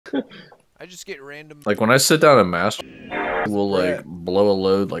I just get random. Like when I sit down and master, we'll like blow a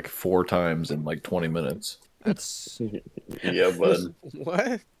load like 4 times in like 20 minutes. That's Yeah, bud.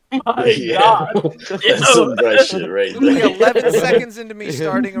 what? My God. That's some bright shit right Like there. 11 seconds into me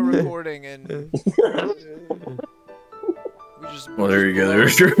starting a recording, and we just. Well, there you go.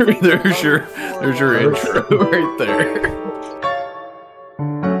 There's your intro right there.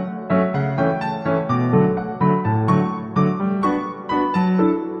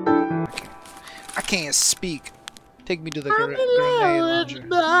 I can't speak. Take me to the grenade launcher.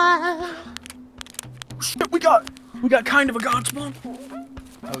 Shit, we got kind of a god spawn.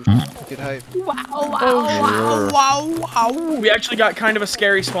 Oh, get hype. Wow. We actually got kind of a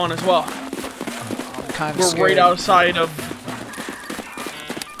scary spawn as well. I'm kind of We're scared. right outside of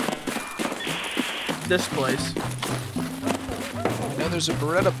this place. You know, there's a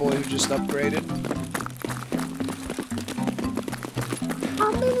Beretta boy who just upgraded.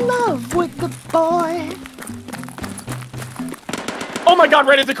 I'm in love with the boy. Oh my God,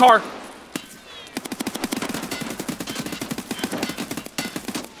 right at the car.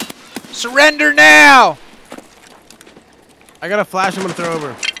 Surrender now! I got a flash I'm gonna throw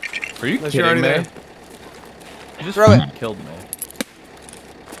over. Are you Unless you're kidding already me? there. You just Throw it. killed me.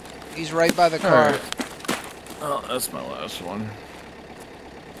 He's right by the car. Right. Oh, that's my last one.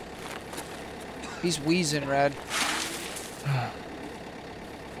 He's wheezing, Red.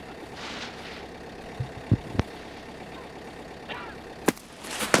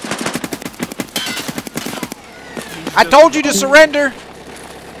 I told you to surrender!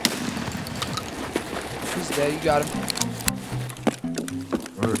 He's dead, you got him.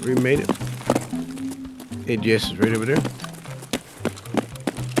 Alright, we made it. Hey, Jess is right over there.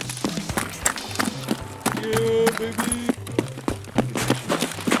 Yeah, baby.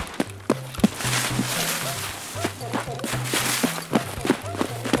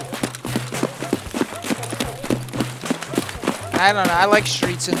 I don't know, I like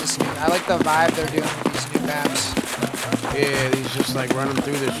streets in this new, I like the vibe they're doing with these new maps. Yeah, he's just like running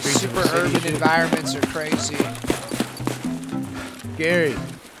through the streets. Super of the city urban shit. environments are crazy. Scary.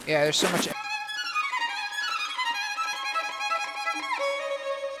 Yeah, there's so much.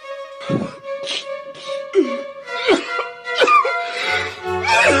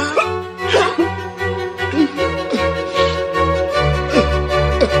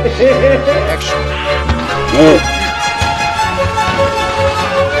 Extra.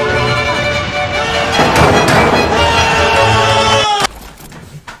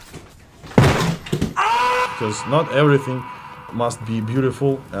 Because not everything must be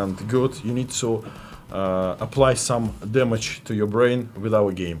beautiful and good. You need to apply some damage to your brain with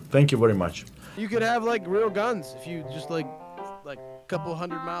our game. Thank you very much. You could have like real guns if you just like a couple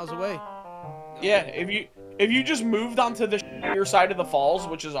 100 miles away. Yeah, if you just moved onto the your side of the falls,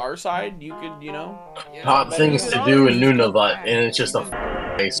 which is our side, you could, you know. Hot things to do in Nunavut, and it's just a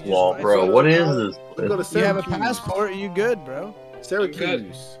face wall, bro. What is this? You have a passport, you good, bro.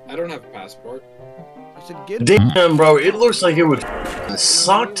 Syracuse. I don't have a passport. I said get. Damn, bro, it looks like it would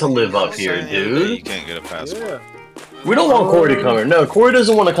suck to live up here, You dude. can't get a passport. We don't want Corey to come here. No, Corey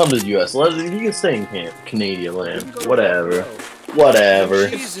doesn't want to come to the U.S. He can stay in Canadian land. Whatever. Whatever.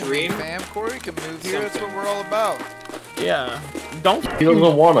 Cheese and meat, fam. Corey can move here. That's what we're all about. Yeah. Don't. He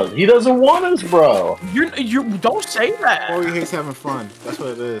doesn't want us. He doesn't want us, bro. You don't say that. Corey hates having fun. That's what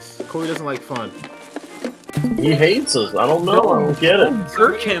it is. Corey doesn't like fun. He hates us. I don't know. I don't get it.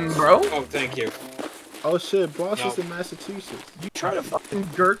 Jerk him, bro. Oh, thank you. Oh shit, Boston's in Massachusetts. You try to fucking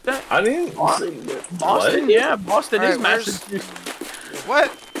jerk that? I didn't. Boston, What? yeah, Boston is Alright, Massachusetts. What?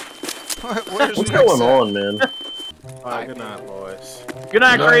 Where's What's Rick going at? on, man? Alright, good night, boys. Good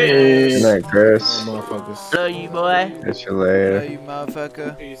night, Chris. Good night, Chris. Motherfuckers. Love you, boy. Catch you Oh, later. you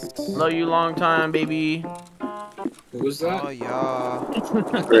motherfucker. Love you long time, baby. Who was that? Oh,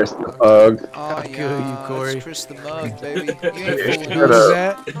 yeah. Chris the Pug. Oh, Fuck yeah. you, Corey. It's Chris the Mug, baby. You ain't fooling Shut us.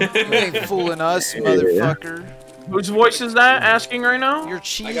 up. You ain't fooling us, motherfucker. Whose voice is that asking right now? You're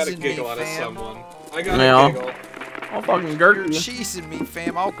cheesing me, fam. I got Yeah. a giggle. I'll fucking You're jerk you. cheesing me,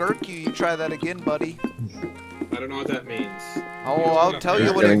 fam. I'll gurk you. You try that again, buddy. I don't know what that means. Oh, I'll tell you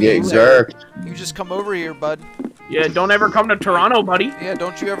You're what gonna it get means. jerked. You just come over here, bud. Yeah, don't ever come to Toronto, buddy. Yeah,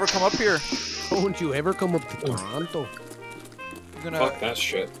 don't you ever come up here. Don't you ever come up to Toronto? You're gonna Fuck that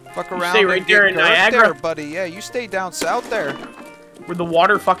shit. fuck around stay right and there get in gurked Niagara. there, buddy. Yeah, you stay down south there. Where the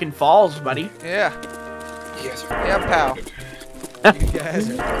water fucking falls, buddy. Yeah. You guys are Yeah, pal. You guys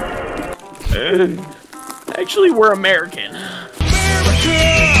are. Actually, we're American.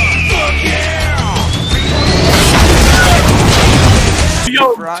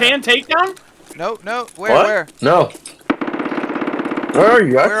 Yo, Right. tan takedown? No, no. What? Where? No. Where are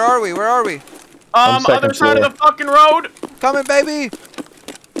you? Where are we? Where are we? Other side of the fucking road. Coming, baby.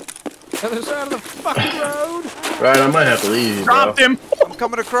 Other side of the fucking road. Right, I might have to leave you, bro. Dropped him. I'm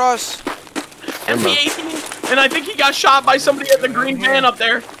coming across. MP18. And I think he got shot by somebody at the green van up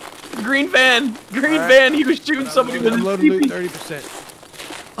there. Green van. Green van. He was shooting somebody with his loaded loot PP. 30%.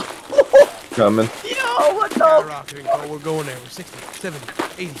 Coming. Yo, what the? Skyrocketing. Oh, we're going there. We're 60, 70,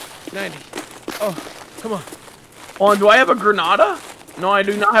 80, 90. Oh, come on. Oh, do I have a Granada? No, I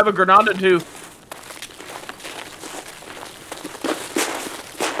do not have a Granada too.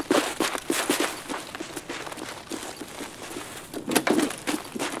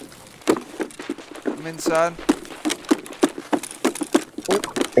 I'm inside.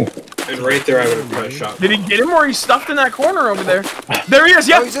 And right there, I would have put a shot. Did he get him or he's stuffed in that corner over there? There he is,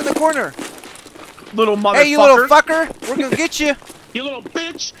 Oh, yep! he's in the corner. Little motherfucker. Hey, you little fucker. We're gonna get you. You little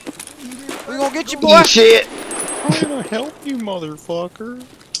bitch! We're gonna get you, boy. Eat shit. I'm gonna help you, motherfucker.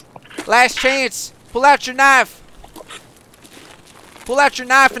 Last chance. Pull out your knife. Pull out your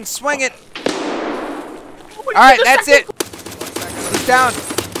knife and swing it. Alright, that's it. He's down.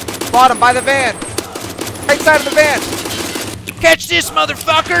 Bottom by the van. Right side of the van. Catch this,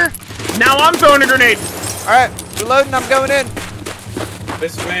 motherfucker. Now I'm throwing a grenade. Alright, reloading. I'm going in.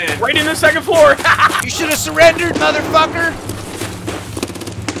 This man. Right in the second floor. You should have surrendered, motherfucker.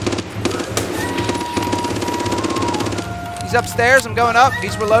 He's upstairs. I'm going up.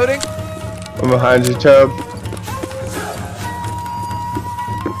 He's reloading. I'm behind you, Tub.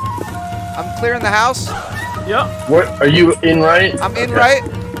 I'm clearing the house. Yep. What? Are you in right? I'm in Okay. right.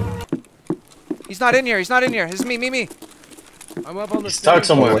 He's not in here. He's not in here. This is me. I'm up on the Stuck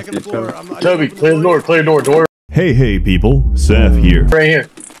somewhere. second floor. I Toby, just clear the door, clear the door, door. Hey people, Seth here. Right here.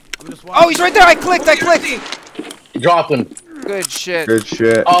 I'm just Oh, he's right there. I clicked. Drop him. Good shit. Good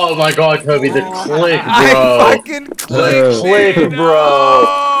shit. Oh my god, Toby, the click, bro. I fucking clicked. Click,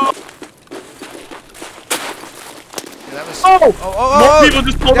 bro. Yeah, that was... Oh! Oh! More people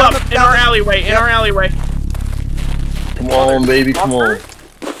just pulled Down up the- in down our the- alleyway. In our alleyway. Come on, baby, come on.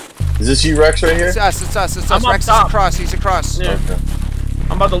 Is this you, Rex, right here? It's us. I'm up Rex is top. across. He's across. Yeah. Okay.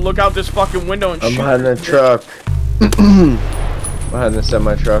 I'm about to look out this fucking window and I'm shoot. behind the truck. Behind the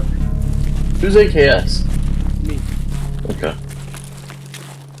semi truck. Who's AKS? Me. Okay.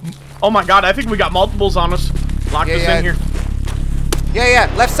 Oh my god, I think we got multiples on us. Lock Yeah, this yeah. in here.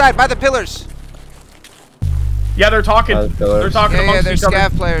 Yeah. Left side by the pillars. Yeah, they're talking. By the pillars. They're talking Yeah, amongst they're each other.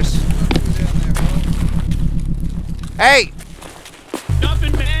 scav players. Hey!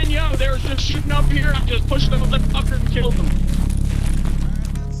 Nothing, man. Yo, they were just shooting up here. I just pushed them with the fucker and killed them.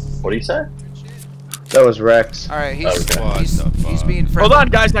 What do you say? That was Rex. All right, Okay. he's being friendly. Hold on,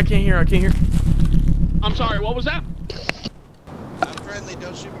 guys. I can't hear. I'm sorry. What was that? I'm friendly,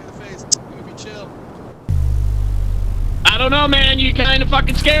 don't shoot me in the face. I'm gonna be chill. I don't know, man. You kind of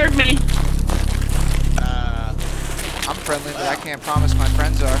fucking scared me. I'm friendly, but I can't promise my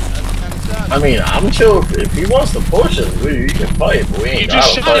friends are. That's kind of sad. I mean, I'm chill. If he wants to push us, we can fight, but we You ain't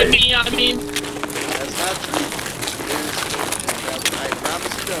just gotta shot at fight. me. I mean, That's not true. I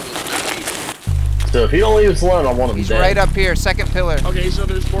promise you don't. It's not me. So if he don't leave us alone, I want him He's dead. right up here, second pillar. okay. So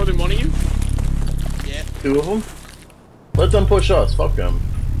there's more than one of you. Yeah. 2 of them? Let them push us. Fuck them.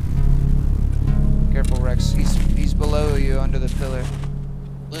 Careful, Rex. He's below you under the pillar.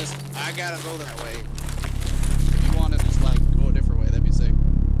 Listen, I gotta go that way. If you wanna just like go a different way, that'd be sick.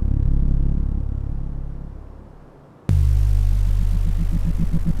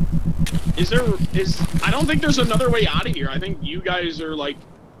 I don't think there's another way out of here. I think you guys are like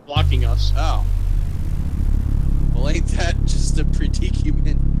blocking us. Oh. Well, ain't that just a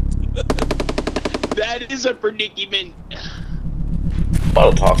pre-dcky-ment? That is a predicament.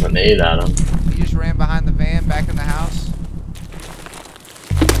 I'll toss a nade at him. He just ran behind the van, back in the house.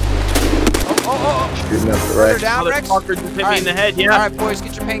 Oh! Shooting up the Further Rex. down, Rex. Motherfucker just hit All me in the head. Yeah. Alright, boys,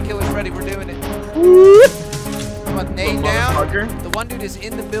 get your painkillers ready. We're doing it. Come on, nade down. Motherfucker. The one dude is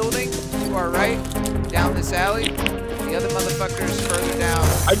in the building to our right, down this alley. The other motherfucker is further down.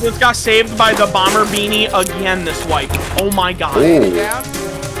 I just got saved by the bomber beanie again this wipe. Oh my god. Nade down.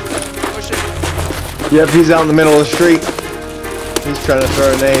 Push it. Yep, he's out in the middle of the street. He's trying to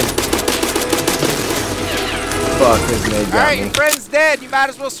throw a nade. Fuck, his nade got Alright, me. your friend's dead. You might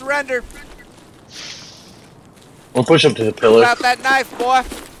as well surrender. We'll push up to the Pull pillar. out that knife, boy.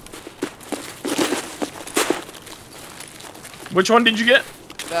 Which one did you get?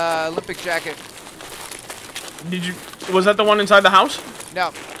 The Olympic jacket. Was that the one inside the house? No.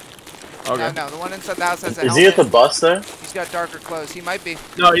 Okay. No. The one inside the house has a Is he at the bus there? He's got darker clothes. He might be.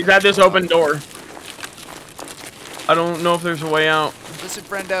 No, he's at this open door. I don't know if there's a way out. Listen,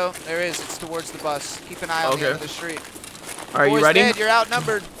 friendo. There is. It's towards the bus. Keep an eye on the Okay. end of the street. Are you Boys ready? dead, you're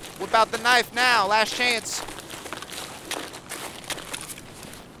outnumbered. Whip out the knife now. Last chance.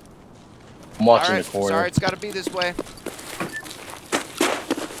 I'm watching Alright, the corner. sorry, it's got to be this way.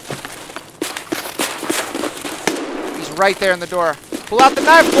 He's right there in the door. Pull out the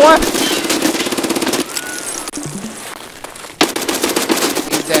knife, boy.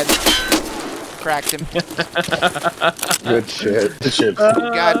 He's dead. Cracked him. Good shit. Good shit.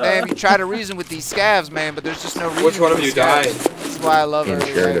 God damn, you try to reason with these scavs, man, but there's just no reason. Which one with of you these scavs. died? That's why I love I'm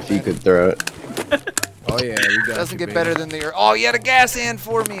early sure game, if he man. could throw it. Oh yeah, we got Doesn't you, get better baby. than the. Oh, you had a gas hand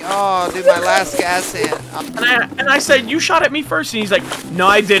for me. Oh, dude, my last gas hand. And I said, you shot at me first, and he's like, no,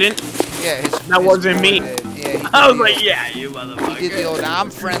 I didn't. Yeah, That wasn't me. Yeah, I was like, yeah, you motherfucker. he did the old. I'm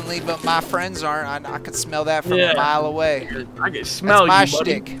friendly, but my friends aren't. I could smell that from Yeah. a mile away. I can smell That's my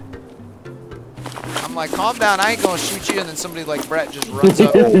you, buddy. shtick. I'm like, calm down. I ain't gonna shoot you, and then somebody like Brett just runs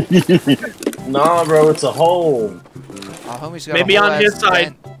up. Nah, bro, it's a hole. Oh, homie's got Maybe a whole on his ass side.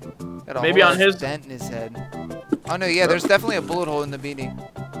 dent. Got a Maybe whole on ass his- dent in his head. Oh no, yeah, there's definitely a bullet hole in the beanie.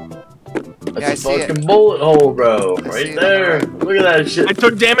 That's Yeah, I a see it. fucking bullet hole, bro. I see Right it on there. the right. Look at that shit. I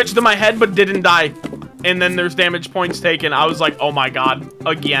took damage to my head, but didn't die. And then there's damage points taken. I was like, oh my god,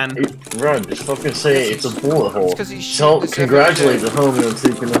 again. Run, just fucking say it's a bullet hole. 'cause he's Tell, shooting this congratulate every the homie on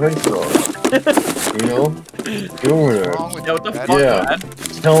taking the headshot. You know? Go over there. Wrong with Yeah, what the that? fuck, Yeah. man?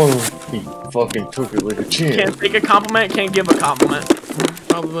 Tell him he fucking took it like a champ. Can't take a compliment, can't give a compliment.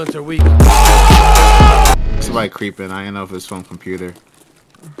 Compliments are weak. Somebody creeping. I don't know if it's from computer.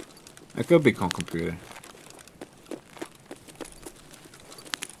 It could be from computer.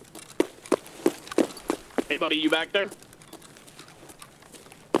 Hey, buddy, you back there?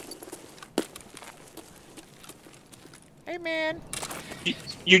 Hey, man.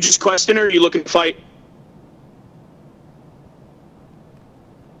 You just question or are you looking to fight?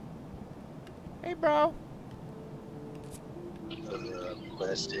 Hey, bro.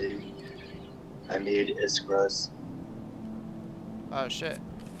 Questing. I need Iskras, Oh shit.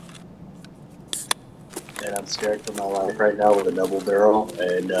 and I'm scared for my life right now with a double barrel,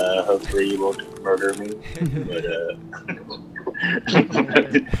 and hopefully you won't murder me. But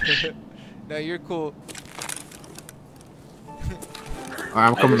No, you're cool. Alright,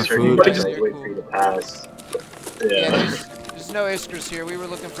 I'm coming to food. I just wait for you to pass. Yeah, there's no Iskras here. We were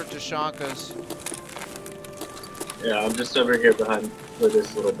looking for Tashankas. Yeah, I'm just over here behind where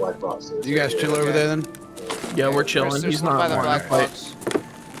this little black box is. You guys chill over there then? Yeah, we're chilling. There's He's one by not the wanting black to fight.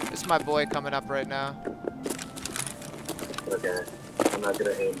 box. This is my boy coming up right now. Okay, I'm not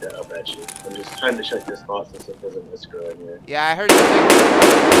gonna aim that up at you. I'm just trying to check this box and see if there's an Iskra in here. Yeah, I heard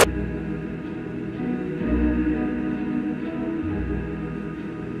you.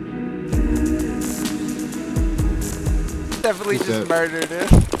 Definitely Who's just that? murdered him.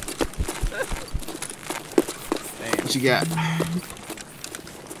 What you got?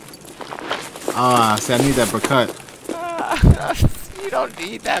 Ah, see, I need that berkut. You don't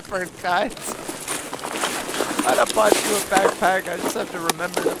need that for cuts. I'd have bought you a backpack. I just have to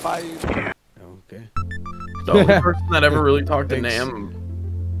remember to buy you. Okay. The only person that ever really talked to Nam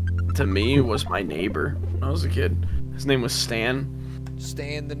to me was my neighbor when I was a kid. His name was Stan.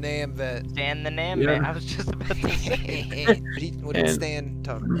 Stan the Nam vet. Stan the Nam, Yeah. man. I was just about to say. What did And- Stan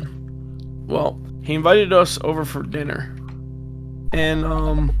talk about? Well, he invited us over for dinner.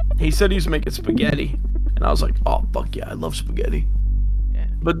 And he said he was making spaghetti. And I was like, oh fuck yeah, I love spaghetti. Yeah.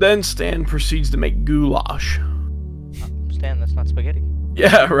 But then Stan proceeds to make goulash. Stan, that's not spaghetti.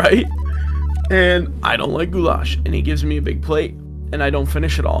 Yeah, right? And I don't like goulash. And he gives me a big plate. And I don't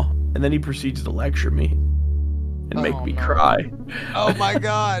finish it all. And then he proceeds to lecture me. And make me cry. Oh my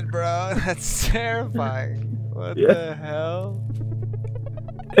god, bro. That's terrifying. What Yeah. the hell?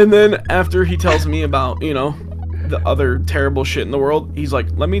 And then after he tells me about, you know, the other terrible shit in the world, he's like,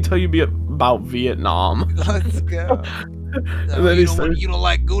 let me tell you about Vietnam. Let's go. And then he says, You don't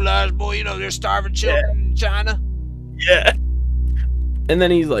like goulash, boy? You know there's starving children in China? yeah. And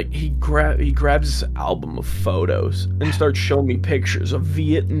then he's like, he grabs this album of photos and starts showing me pictures of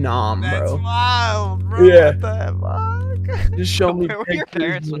Vietnam, That's bro. wild, bro. Yeah. What the fuck? Just show me Where were your pictures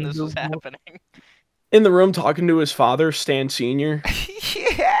parents when of this was Vietnam. happening? In the room talking to his father, Stan Sr.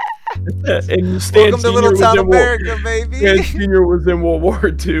 Yeah. And Stan Welcome to Sr. Little was Town in War- America, baby. Stan Sr. was in World War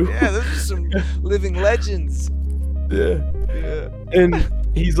II. Yeah, those are some living legends. Yeah. Yeah. And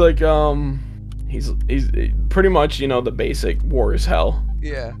he's like, he's pretty much, you know, the basic war is hell.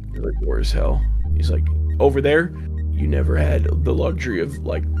 Yeah. He's like, war is hell. He's like, over there, you never had the luxury of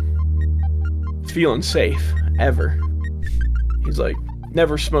like feeling safe ever. He's like,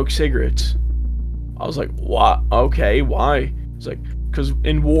 never smoke cigarettes. I was like, what? Okay, why? He's like, Because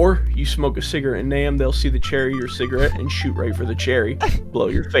in war, you smoke a cigarette in NAM, they'll see the cherry of your cigarette and shoot right for the cherry, blow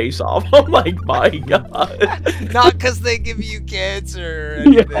your face off. I'm like, my God. Not because they give you cancer or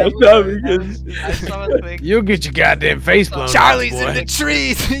anything. Yeah, no, because I saw a thing. You'll get your goddamn face blown off, Charlie's boy. in the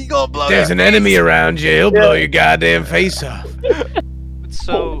trees. He gonna blow There's your an face. enemy around you. He'll blow your goddamn face off.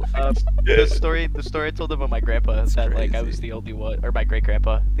 So, the story I told about my grandpa that like I was the only one, or my great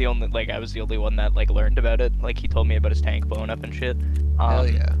grandpa, I was the only one that like learned about it. Like he told me about his tank blowing up and shit. Hell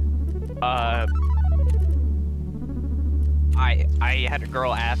yeah. I had a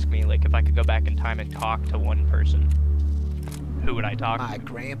girl ask me like if I could go back in time and talk to one person. Who would I talk to? My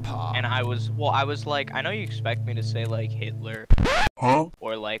grandpa. And I was like, I know you expect me to say like Hitler,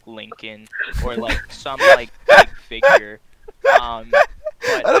 or like Lincoln, or like some like big figure. But I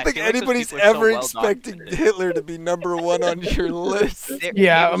don't think feel like those anybody's people are so ever well expecting documented. Hitler to be #1 on your list.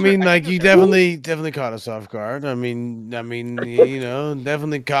 Yeah, I mean, like you definitely caught us off guard. I mean, you know,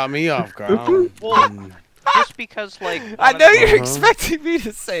 definitely caught me off guard. Well, just because like I know you're expecting me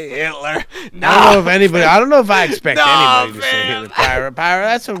to say Hitler. No, I don't know if anybody. I don't know if I expect No, anybody to say Hitler. Pirate.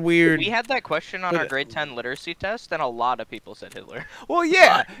 That's a weird. We had that question on our grade 10 literacy test, and a lot of people said Hitler. Well,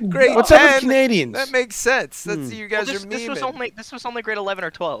 yeah, grade What's 10. up with Canadians? That makes sense. That's you guys Well, are this memeing. was only grade 11 or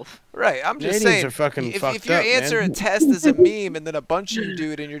 12. Right, I'm just Canadians saying. are fucking if fucked you up, answer man. a test as a meme and then a bunch of you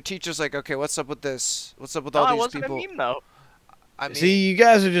do it, and your teacher's like, "Okay, what's up with this? What's up with all No, it these wasn't people?" a meme though. I mean, See, you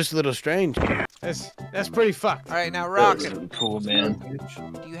guys are just a little strange. That's pretty fucked. all right, now Rawkin, Cool, man. do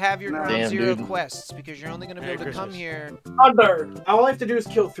you have your ground Damn, zero dude. quests? Because you're only gonna be able to come here. All I have to do is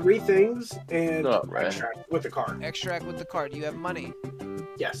kill 3 things and Oh, right. extract with the card. Extract with the card. Do you have money?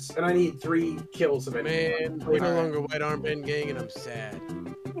 Yes, and I need 3 kills of it. Man, we're no longer White Armband Gang, and I'm sad.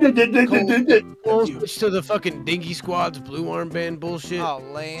 Cole, Switch to the fucking Dinky Squad's Blue Armband bullshit. Oh,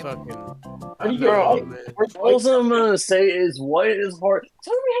 lame. Fucking. How do you Bro, get all I'm gonna say is white is hard.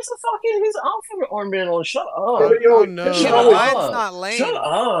 Toby has the fucking his alphabet armband on. Shut up. Oh no. Shut Mine's up. not lame. Shut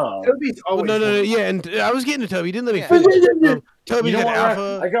up. Toby's Well, always no, yeah, and I was getting to Toby. You didn't let me Yeah. finish. Toby You know had what?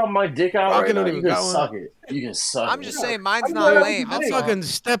 alpha. I got my dick out Rawkin right now. don't You even can got one. suck it. You can suck it. I'm just saying, mine's I'm not not lame. even That's kidding. all. Fucking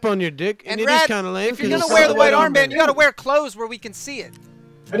step on your dick, and And it Rad, is kind of lame. if you're 'cause gonna it's wear not the white armband, you gotta wear clothes where we can see it.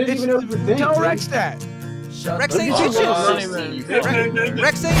 I didn't even know it was a thing. Tell Rex that. Rex ain't Oh, bitches.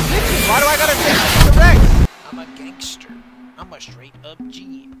 Rex ain't bitches. Why do I gotta take this to Rex? I'm a gangster. I'm a straight up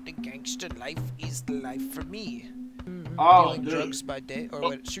G. The gangster life is the life for me. Dealing drugs by day, or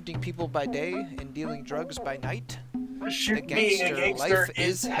what, shooting people by day and dealing drugs by night. The gangster life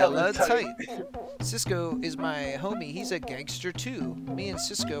is hella tight. Cisco is my homie. He's a gangster too. Me and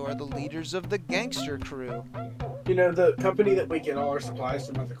Cisco are the leaders of the gangster crew. You know, the company that we get all our supplies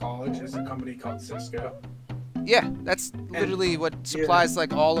from at the college is a company called Cisco. Yeah, that's literally what supplies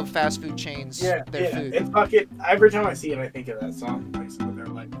like all of fast food chains their food. It's fucking, every time I see it, I think of that song. Like some of their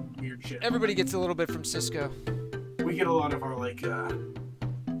like weird shit. Everybody gets a little bit from Cisco. We get a lot of our like our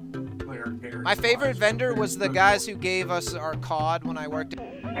My favorite vendor was the guys who gave us our cod when I worked at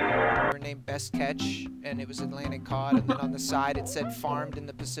named Best Catch, and it was Atlantic cod, and then on the side it said farmed in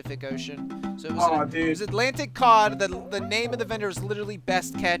the Pacific Ocean. So it was, it was Atlantic cod. The name of the vendor was literally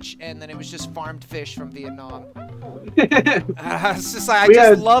Best Catch, and then it was just farmed fish from Vietnam. It's just like I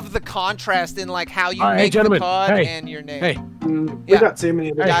just love the contrast in like how you make the cod and your name. Hey, we got so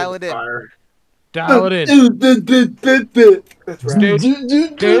many. Dial it in. Dial it in. That's right.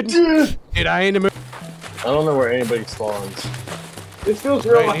 Dude, I ain't a I don't know where anybody spawns. This feels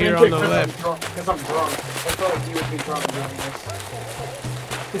real Right here on the left. Because I'm drunk. I feel like you would be drunk doing this.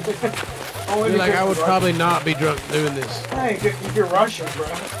 I feel like I would probably not be drunk doing this. Hey, if you're Russian, bro.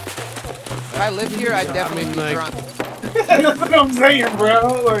 If I lived here, I'd definitely be drunk. That's what I'm saying,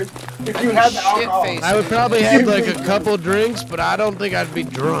 bro. Like, if you had the alcohol. I would probably have like a couple drinks, but I don't think I'd be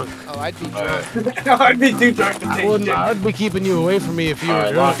drunk. Oh, I'd be drunk. I'd be too drunk to take shit. I'd be keeping you away from me if you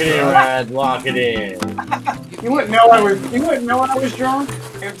were drunk. Lock it in, Rad. Lock it in. You wouldn't know I was. You wouldn't know I was drunk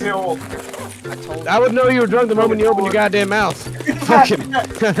until. I would know you were drunk the moment you opened your goddamn mouth. Fucking.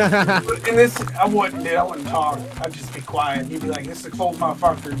 And this, I wouldn't talk. I'd just be quiet. You'd be like, "This is a cold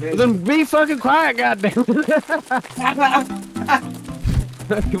motherfucker, dude." Then be fucking quiet, goddamn.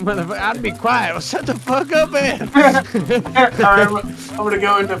 I'd be quiet. Well, shut the fuck up, man. Alright, I'm gonna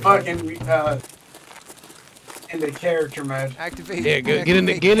go into fucking into character mode. Activate. Yeah, get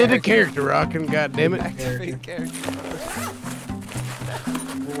into character, Rawkin. Goddamn it. Activate character.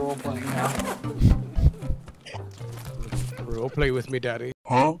 We're role playing now. Role play with me, daddy.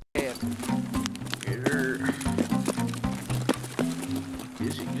 Huh?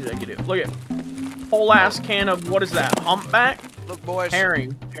 Look at whole ass can of what is that? Humpback? Look, boys.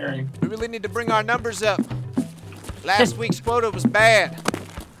 Herring. We really need to bring our numbers up. Last week's quota was bad.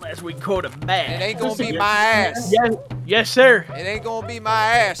 Last week quota bad. It ain't gonna be my ass. Yes, sir. It ain't gonna be my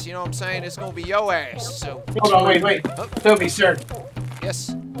ass. You know what I'm saying? It's gonna be your ass. So. Hold on, wait. Toby, sir.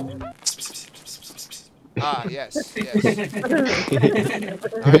 Yes. Ah, yes. All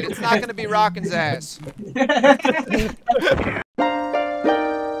right, it's not gonna be Rawkin's ass.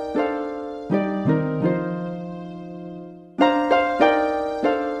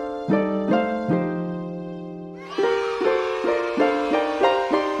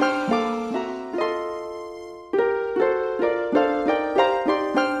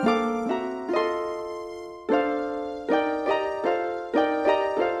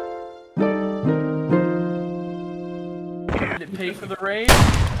 Pay for the raid.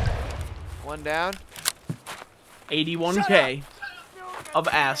 One down. 81K of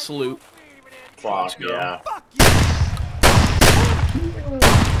ass loot. Fuck yeah.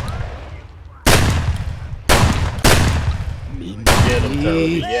 Get him,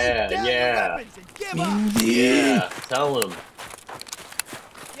 Toby. Yeah. Yeah. Tell him.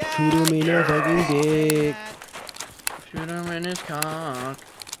 Shoot him in the fucking dick. Shoot him in his cock.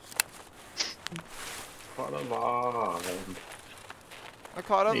 Caught a vibe. I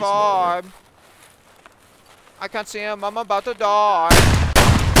caught a vibe. I can't see him. I'm about to die.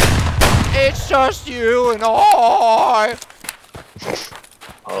 It's just you and I.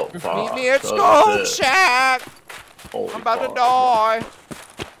 Oh, fuck. Meet me at Skull Shack. Holy I'm about fuck. to die.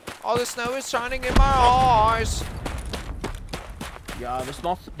 All the snow is shining in my eyes. Yeah, this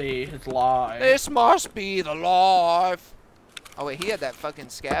must be his life. This must be the life. Oh wait, he had that fucking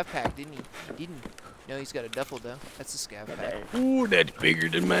scav pack, didn't he? He didn't. No, he's got a duffel though. That's a scav pack. Ooh, that's bigger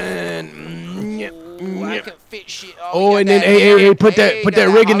than mine. Ooh, I can fit shit. Oh, and then hey, put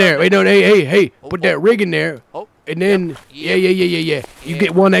that rig in there. Wait, no, hey, put that rig in there. Oh, and then yeah. You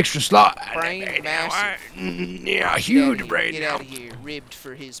get one extra slot. Brain massive. Yeah, huge brain. Get out of here. Ribbed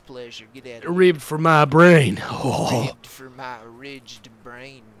for his pleasure. Get out of here. Ribbed for my brain. Oh. Ribbed for my ridged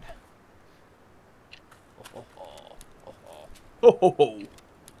brain. Oh,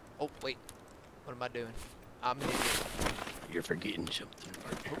 wait. What am I doing? I'm an idiot. You're forgetting something.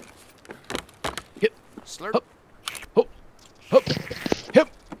 Yep. Slurp. Hip.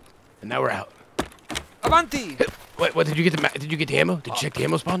 And now we're out. Avanti. Hip. What did you get did you get the ammo? Did you check the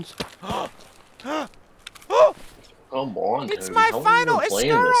ammo spawns? Come on, It's Toby. my How final long you been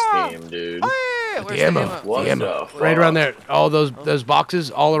playing this game, dude? Hey, The ammo. Right around there. All those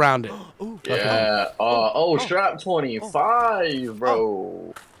boxes all around it. Yeah. Oh, strap 25,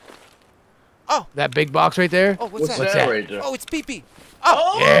 bro. Oh. That big box right there? Oh, what's that? that? Right there? Oh, it's pee-pee.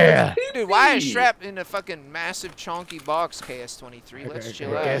 Oh, yeah. Dude, why is strapped in a fucking massive chonky box, KS23? Let's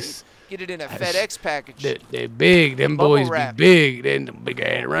chill out. Get it in a FedEx package. They're big. Them Bubble boys wrap. be big. They ain't big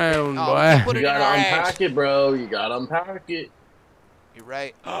and round, boy. You gotta unpack it, bro. You gotta unpack it. You're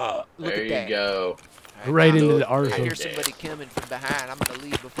right. Look There at that. you go. Right into the I arsenal. hear somebody coming from behind. I'm gonna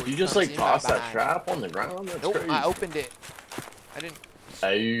leave before You he just comes like in my tossed that behind. trap on the ground? That's Nope, crazy. I opened it. I didn't.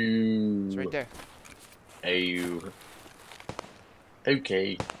 It's right there. Ayu.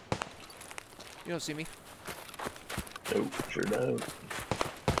 Okay. You don't see me. Nope, sure don't.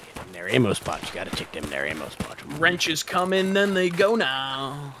 Their ammo spots. You gotta check them their ammo spots. Wrenches come in, then they go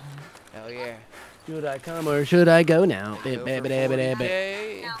now. Hell yeah. Should I come or should I go now? Go for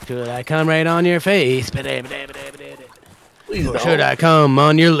 40K. Should I come right on your face? Please Or don't. should I come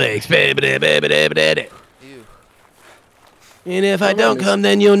on your legs? Ew. And if I don't come,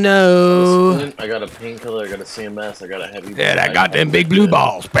 then you'll know. I got a painkiller, I got a CMS, I got a heavy. That I got them big blue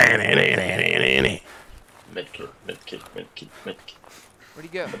balls. Medkit. Where'd he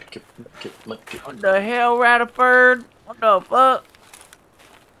go? Medkit. What the hell, Radiford? What the fuck?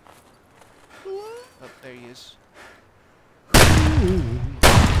 Oh, there he is.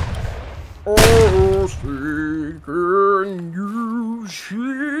 Oh, seeker, you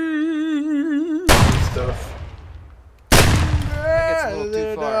see stuff. That gets a little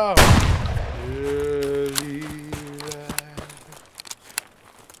too far.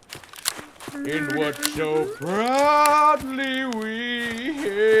 In what so proudly we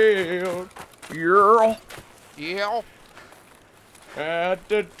hailed, Yeah. at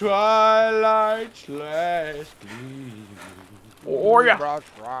the twilight's last gleam. Oh yeah.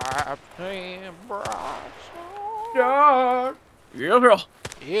 Dark. Yeah, girl.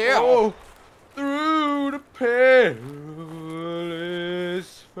 Yeah. Oh, through the perilous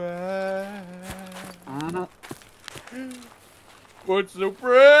fight. But so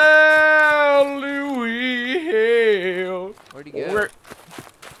proudly we hailed. Where'd he go?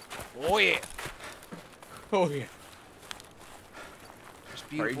 Oh yeah. Oh yeah. There's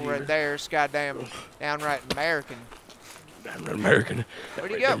beautiful right there. It's goddamn downright American. Damn American.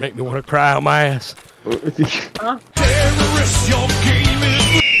 Where'd he go? Make me want to cry on my ass. Huh? Terrorists, your game.